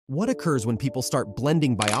What occurs when people start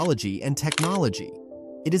blending biology and technology?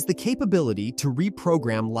 It is the capability to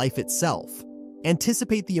reprogram life itself,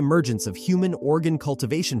 anticipate the emergence of human organ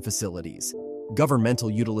cultivation facilities,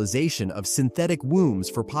 governmental utilization of synthetic wombs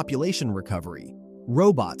for population recovery,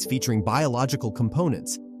 robots featuring biological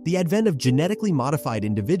components, the advent of genetically modified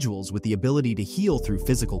individuals with the ability to heal through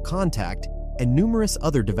physical contact, and numerous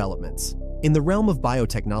other developments. In the realm of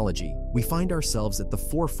biotechnology, we find ourselves at the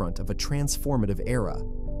forefront of a transformative era.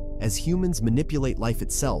 As humans manipulate life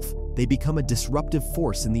itself, they become a disruptive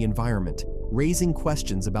force in the environment, raising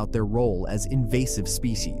questions about their role as invasive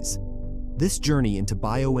species. This journey into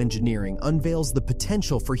bioengineering unveils the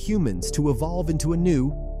potential for humans to evolve into a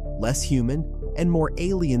new, less human, and more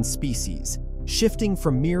alien species, shifting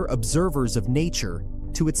from mere observers of nature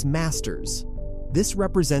to its masters. This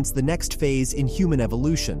represents the next phase in human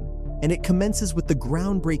evolution, and it commences with the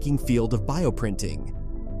groundbreaking field of bioprinting.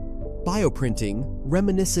 Bioprinting,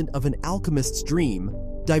 reminiscent of an alchemist's dream,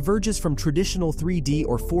 diverges from traditional 3D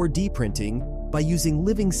or 4D printing by using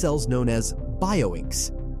living cells known as bioinks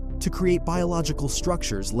to create biological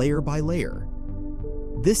structures layer by layer.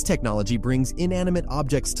 This technology brings inanimate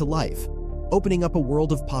objects to life, opening up a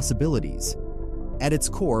world of possibilities. At its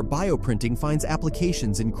core, bioprinting finds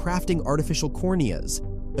applications in crafting artificial corneas,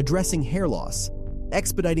 addressing hair loss,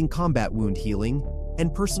 expediting combat wound healing,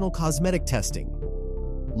 and personal cosmetic testing.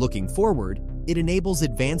 Looking forward, it enables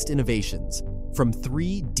advanced innovations, from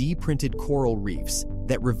 3D printed coral reefs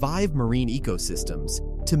that revive marine ecosystems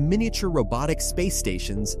to miniature robotic space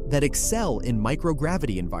stations that excel in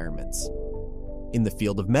microgravity environments. In the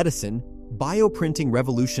field of medicine, bioprinting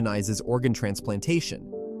revolutionizes organ transplantation,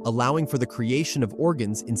 allowing for the creation of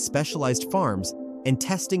organs in specialized farms and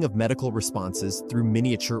testing of medical responses through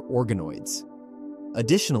miniature organoids.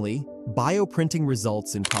 Additionally, bioprinting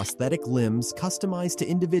results in prosthetic limbs customized to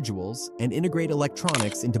individuals and integrate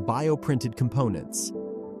electronics into bioprinted components,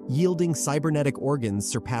 yielding cybernetic organs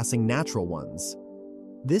surpassing natural ones.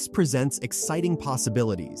 This presents exciting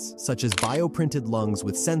possibilities, such as bioprinted lungs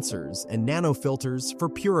with sensors and nanofilters for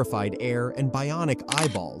purified air and bionic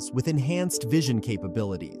eyeballs with enhanced vision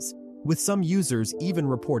capabilities, with some users even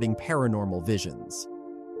reporting paranormal visions.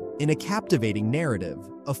 In a captivating narrative,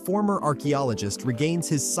 a former archaeologist regains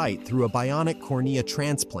his sight through a bionic cornea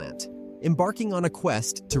transplant, embarking on a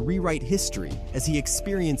quest to rewrite history as he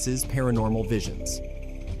experiences paranormal visions.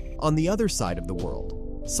 On the other side of the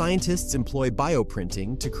world, scientists employ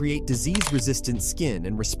bioprinting to create disease-resistant skin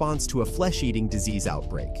in response to a flesh-eating disease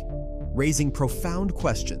outbreak, raising profound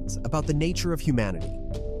questions about the nature of humanity.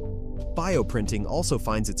 Bioprinting also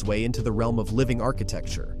finds its way into the realm of living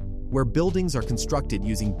architecture, where buildings are constructed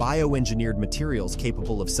using bioengineered materials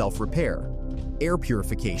capable of self-repair, air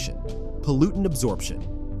purification, pollutant absorption,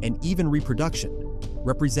 and even reproduction,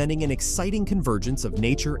 representing an exciting convergence of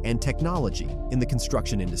nature and technology in the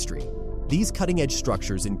construction industry. These cutting-edge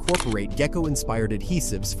structures incorporate gecko-inspired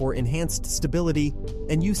adhesives for enhanced stability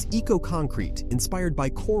and use eco-concrete inspired by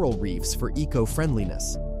coral reefs for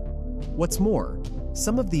eco-friendliness. What's more,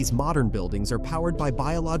 some of these modern buildings are powered by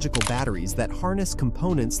biological batteries that harness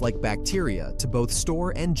components like bacteria to both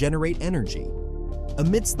store and generate energy.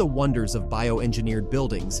 Amidst the wonders of bioengineered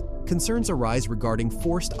buildings, concerns arise regarding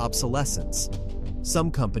forced obsolescence.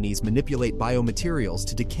 Some companies manipulate biomaterials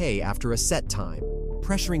to decay after a set time,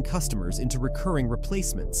 pressuring customers into recurring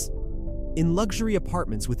replacements. In luxury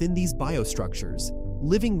apartments within these biostructures,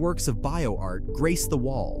 living works of bioart grace the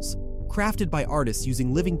walls, crafted by artists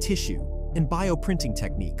using living tissue and bioprinting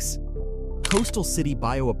techniques. Coastal city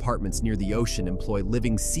bio-apartments near the ocean employ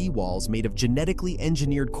living sea walls made of genetically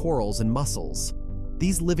engineered corals and mussels.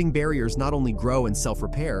 These living barriers not only grow and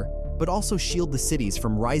self-repair, but also shield the cities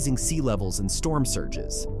from rising sea levels and storm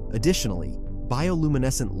surges. Additionally,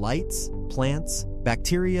 bioluminescent lights, plants,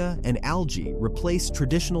 bacteria, and algae replace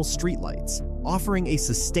traditional streetlights, offering a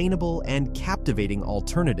sustainable and captivating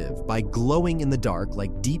alternative by glowing in the dark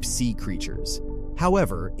like deep-sea creatures.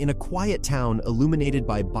 However, in a quiet town illuminated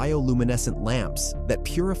by bioluminescent lamps that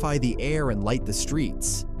purify the air and light the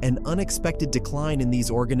streets, an unexpected decline in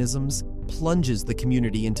these organisms plunges the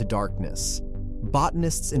community into darkness.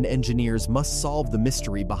 Botanists and engineers must solve the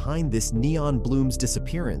mystery behind this neon bloom's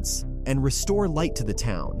disappearance and restore light to the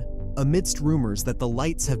town, amidst rumors that the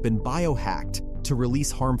lights have been biohacked to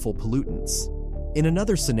release harmful pollutants. In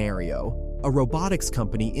another scenario, a robotics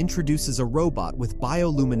company introduces a robot with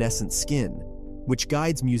bioluminescent skin, which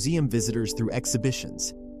guides museum visitors through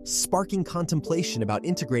exhibitions, sparking contemplation about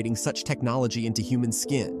integrating such technology into human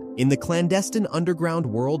skin. In the clandestine underground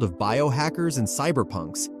world of biohackers and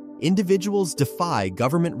cyberpunks, individuals defy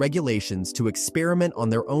government regulations to experiment on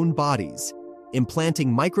their own bodies,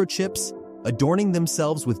 implanting microchips, adorning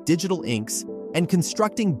themselves with digital inks and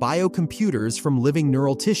constructing biocomputers from living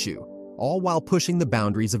neural tissue, all while pushing the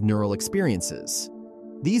boundaries of neural experiences.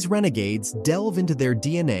 These renegades delve into their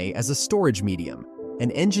DNA as a storage medium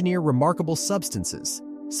and engineer remarkable substances,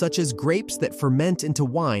 such as grapes that ferment into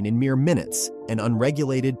wine in mere minutes and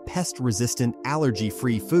unregulated, pest-resistant,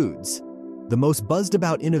 allergy-free foods. The most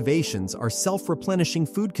buzzed-about innovations are self-replenishing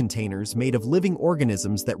food containers made of living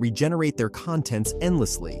organisms that regenerate their contents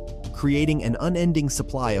endlessly, creating an unending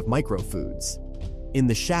supply of microfoods. In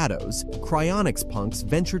the shadows, cryonics punks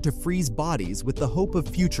venture to freeze bodies with the hope of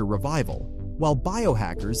future revival, while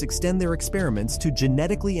biohackers extend their experiments to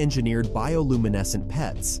genetically engineered bioluminescent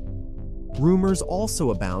pets. Rumors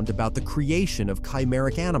also abound about the creation of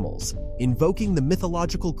chimeric animals, invoking the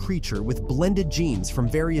mythological creature with blended genes from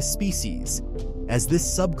various species. As this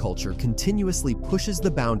subculture continuously pushes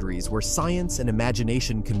the boundaries where science and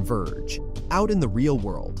imagination converge, out in the real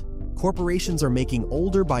world, corporations are making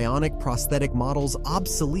older bionic prosthetic models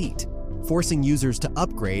obsolete, forcing users to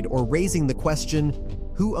upgrade or raising the question,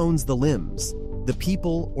 who owns the limbs, the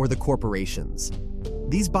people or the corporations?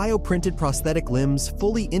 These bioprinted prosthetic limbs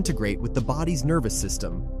fully integrate with the body's nervous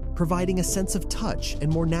system, providing a sense of touch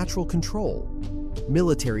and more natural control.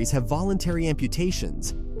 Militaries have voluntary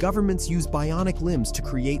amputations. Governments use bionic limbs to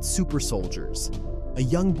create super soldiers. A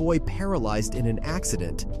young boy paralyzed in an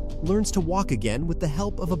accident learns to walk again with the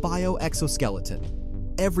help of a bioexoskeleton.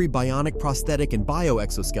 Every bionic prosthetic and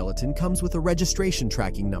bioexoskeleton comes with a registration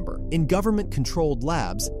tracking number. In government-controlled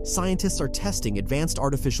labs, scientists are testing advanced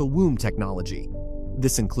artificial womb technology.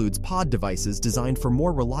 This includes pod devices designed for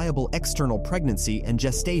more reliable external pregnancy and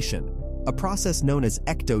gestation, a process known as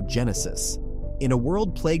ectogenesis. In a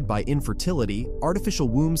world plagued by infertility, artificial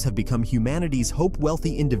wombs have become humanity's hope.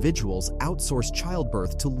 Wealthy individuals outsource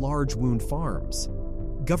childbirth to large wound farms.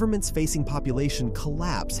 Governments facing population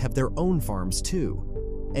collapse have their own farms too.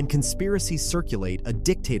 And conspiracies circulate a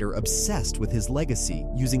dictator obsessed with his legacy,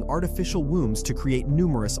 using artificial wombs to create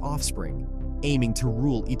numerous offspring, aiming to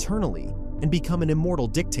rule eternally and become an immortal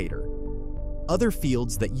dictator. Other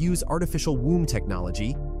fields that use artificial womb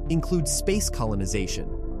technology include space colonization,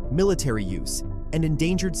 military use, and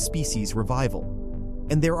endangered species revival.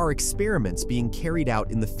 And there are experiments being carried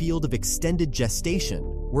out in the field of extended gestation,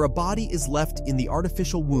 where a body is left in the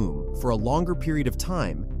artificial womb for a longer period of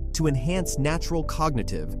time to enhance natural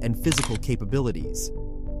cognitive and physical capabilities.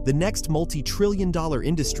 The next multi-trillion-dollar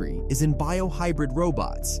industry is in biohybrid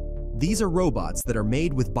robots. These are robots that are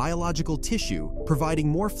made with biological tissue, providing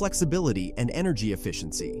more flexibility and energy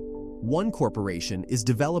efficiency. One corporation is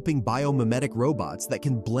developing biomimetic robots that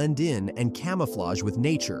can blend in and camouflage with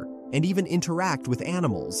nature, and even interact with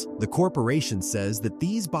animals. The corporation says that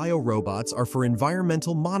these biorobots are for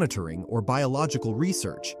environmental monitoring or biological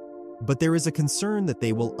research, but there is a concern that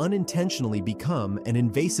they will unintentionally become an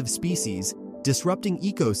invasive species, disrupting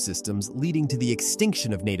ecosystems leading to the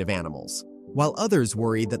extinction of native animals. While others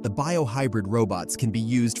worry that the biohybrid robots can be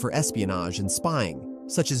used for espionage and spying,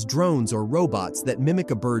 such as drones or robots that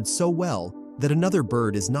mimic a bird so well that another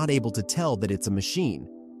bird is not able to tell that it's a machine.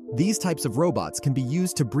 These types of robots can be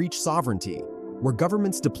used to breach sovereignty, where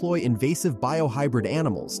governments deploy invasive biohybrid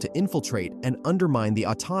animals to infiltrate and undermine the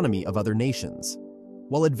autonomy of other nations.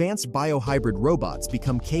 While advanced biohybrid robots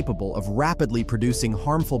become capable of rapidly producing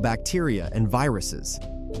harmful bacteria and viruses,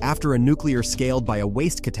 after a nuclear scaled by a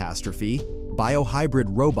waste catastrophe, biohybrid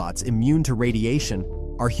robots immune to radiation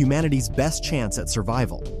are humanity's best chance at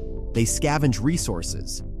survival. They scavenge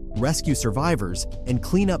resources, rescue survivors, and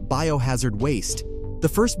clean up biohazard waste. The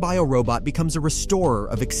first biorobot becomes a restorer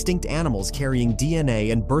of extinct animals carrying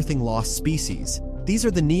DNA and birthing lost species. These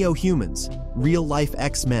are the neo-humans, real-life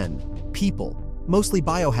X-Men, people, mostly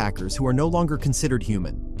biohackers who are no longer considered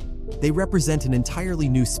human. They represent an entirely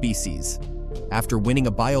new species. After winning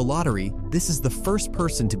a bio-lottery, this is the first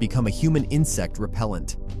person to become a human insect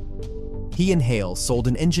repellent. He and Hale sold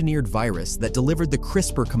an engineered virus that delivered the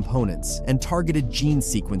CRISPR components and targeted gene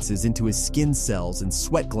sequences into his skin cells and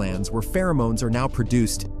sweat glands, where pheromones are now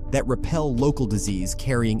produced that repel local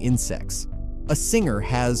disease-carrying insects. A singer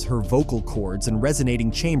has her vocal cords and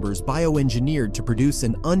resonating chambers bioengineered to produce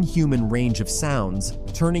an unhuman range of sounds,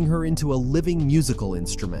 turning her into a living musical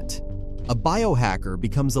instrument. A biohacker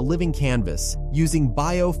becomes a living canvas, using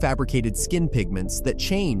bio-fabricated skin pigments that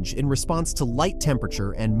change in response to light,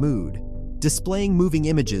 temperature, and mood. Displaying moving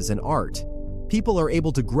images and art, people are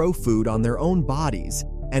able to grow food on their own bodies,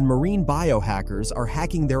 and marine biohackers are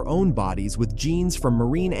hacking their own bodies with genes from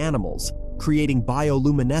marine animals, creating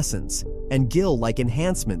bioluminescence and gill-like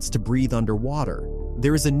enhancements to breathe underwater.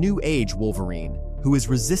 There is a new age Wolverine who is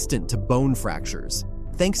resistant to bone fractures,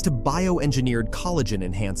 thanks to bioengineered collagen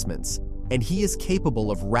enhancements. and he is capable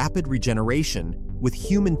of rapid regeneration with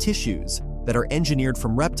human tissues that are engineered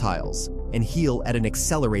from reptiles and heal at an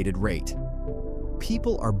accelerated rate.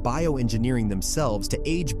 People are bioengineering themselves to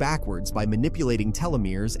age backwards by manipulating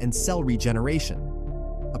telomeres and cell regeneration.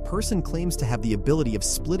 A person claims to have the ability of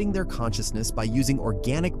splitting their consciousness by using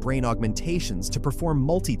organic brain augmentations to perform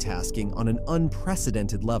multitasking on an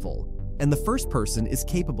unprecedented level. And the first person is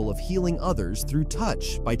capable of healing others through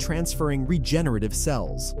touch by transferring regenerative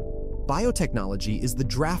cells. Biotechnology is the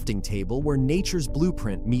drafting table where nature's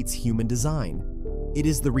blueprint meets human design. It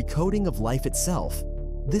is the recoding of life itself.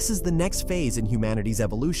 This is the next phase in humanity's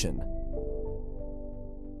evolution.